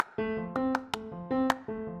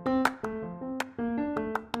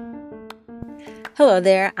Hello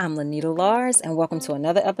there, I'm Lanita Lars, and welcome to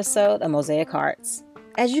another episode of Mosaic Hearts.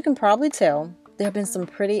 As you can probably tell, there have been some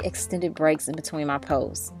pretty extended breaks in between my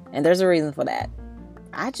posts, and there's a reason for that.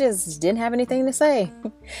 I just didn't have anything to say.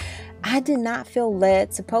 I did not feel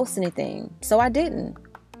led to post anything, so I didn't.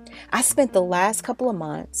 I spent the last couple of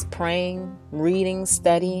months praying, reading,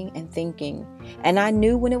 studying, and thinking, and I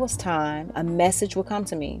knew when it was time, a message would come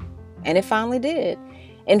to me, and it finally did.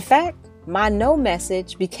 In fact, my no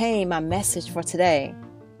message became my message for today.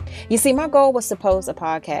 You see, my goal was to post a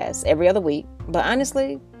podcast every other week, but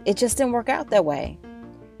honestly, it just didn't work out that way.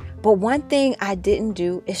 But one thing I didn't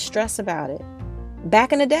do is stress about it.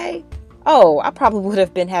 Back in the day, I probably would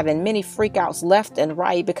have been having many freakouts left and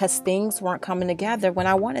right because things weren't coming together when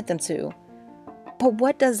I wanted them to. But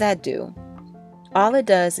what does that do? All it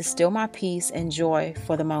does is steal my peace and joy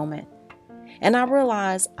for the moment. And I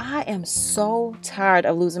realize I am so tired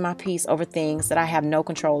of losing my peace over things that I have no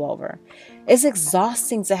control over. It's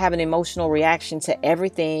exhausting to have an emotional reaction to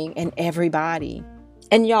everything and everybody.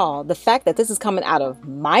 And y'all, the fact that this is coming out of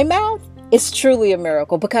my mouth is truly a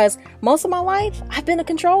miracle because most of my life I've been a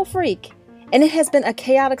control freak. And it has been a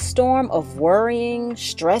chaotic storm of worrying,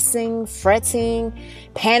 stressing, fretting,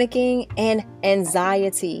 panicking, and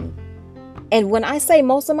anxiety. And when I say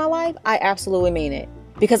most of my life, I absolutely mean it.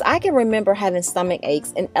 Because I can remember having stomach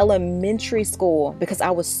aches in elementary school because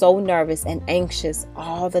I was so nervous and anxious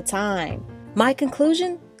all the time. My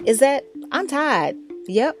conclusion is that I'm tired.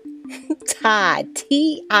 Yep, tired.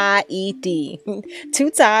 T-I-E-D. Too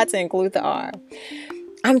tired to include the R.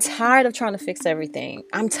 I'm tired of trying to fix everything.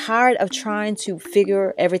 I'm tired of trying to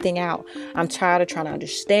figure everything out. I'm tired of trying to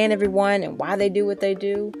understand everyone and why they do what they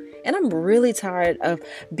do. And I'm really tired of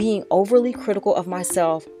being overly critical of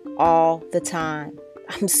myself all the time.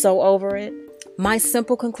 I'm so over it. My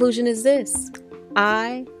simple conclusion is this: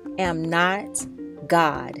 I am not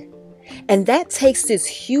God. And that takes this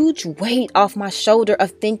huge weight off my shoulder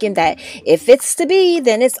of thinking that if it's to be,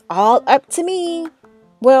 then it's all up to me.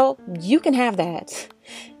 Well, you can have that.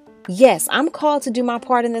 Yes, I'm called to do my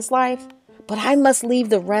part in this life, but I must leave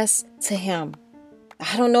the rest to Him.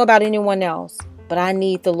 I don't know about anyone else, but I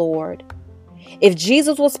need the Lord. If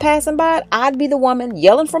Jesus was passing by, I'd be the woman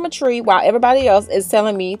yelling from a tree while everybody else is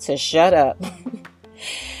telling me to shut up.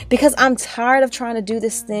 Because I'm tired of trying to do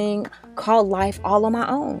this thing called life all on my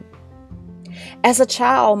own. As a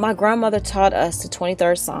child, my grandmother taught us the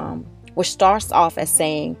 23rd Psalm, which starts off as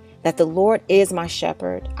saying that the Lord is my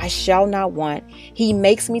shepherd, I shall not want. He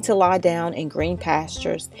makes me to lie down in green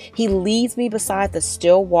pastures. He leads me beside the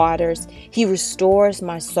still waters. He restores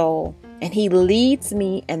my soul. And He leads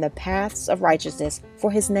me in the paths of righteousness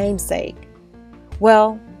for His name's sake.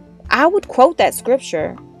 Well, I would quote that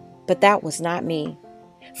scripture, but that was not me.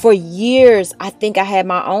 For years, I think I had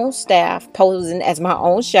my own staff posing as my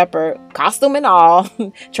own shepherd, costume and all,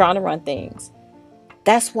 trying to run things.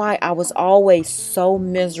 That's why I was always so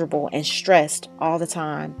miserable and stressed all the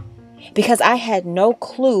time, because I had no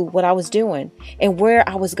clue what I was doing and where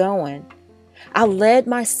I was going. I led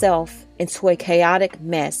myself into a chaotic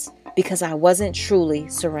mess because I wasn't truly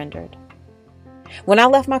surrendered. When I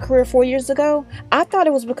left my career 4 years ago, I thought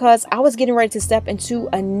it was because I was getting ready to step into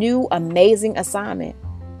a new amazing assignment.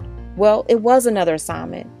 Well, it was another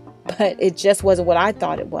assignment, but it just wasn't what I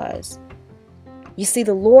thought it was. You see,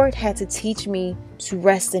 the Lord had to teach me to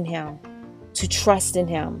rest in Him, to trust in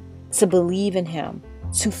Him, to believe in Him,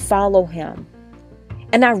 to follow Him.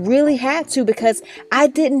 And I really had to because I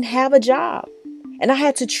didn't have a job and I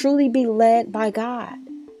had to truly be led by God.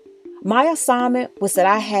 My assignment was that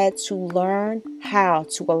I had to learn how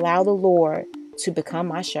to allow the Lord to become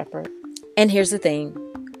my shepherd. And here's the thing.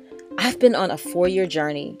 I've been on a 4-year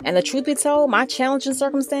journey, and the truth be told, my challenging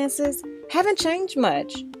circumstances haven't changed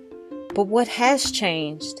much. But what has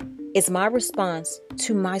changed is my response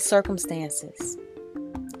to my circumstances.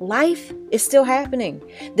 Life is still happening.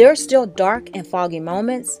 There are still dark and foggy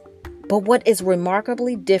moments, but what is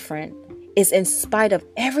remarkably different is in spite of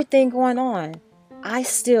everything going on, I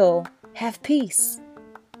still have peace.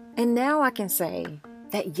 And now I can say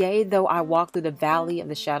that yea, though I walk through the valley of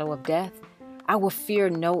the shadow of death, I will fear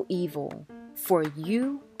no evil, for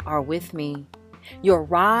you are with me. Your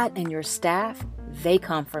rod and your staff, they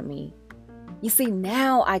comfort me. You see,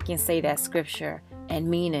 now I can say that scripture and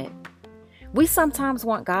mean it. We sometimes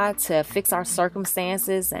want God to fix our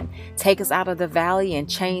circumstances and take us out of the valley and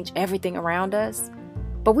change everything around us.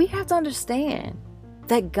 But we have to understand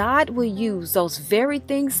that God will use those very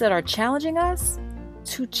things that are challenging us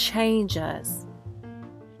to change us.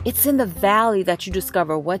 It's in the valley that you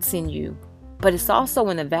discover what's in you, but it's also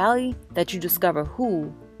in the valley that you discover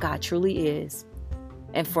who God truly is.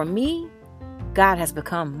 And for me, God has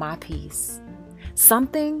become my peace.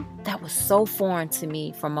 something that was so foreign to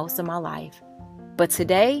me for most of my life. But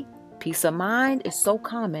today, peace of mind is so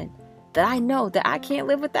common that I know that I can't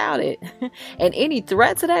live without it. And any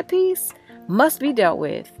threat to that peace must be dealt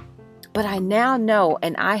with. But I now know,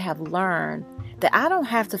 and I have learned, that I don't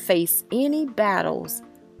have to face any battles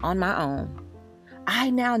on my own. I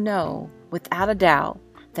now know without a doubt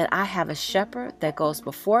that I have a shepherd that goes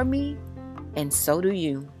before me, and so do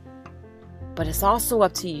you. But it's also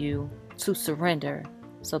up to you to surrender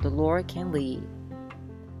so the Lord can lead.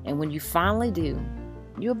 And when you finally do,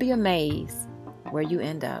 you'll be amazed where you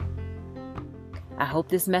end up. I hope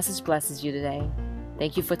this message blesses you today.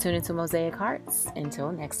 Thank you for tuning to Mosaic Hearts.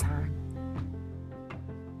 Until next time.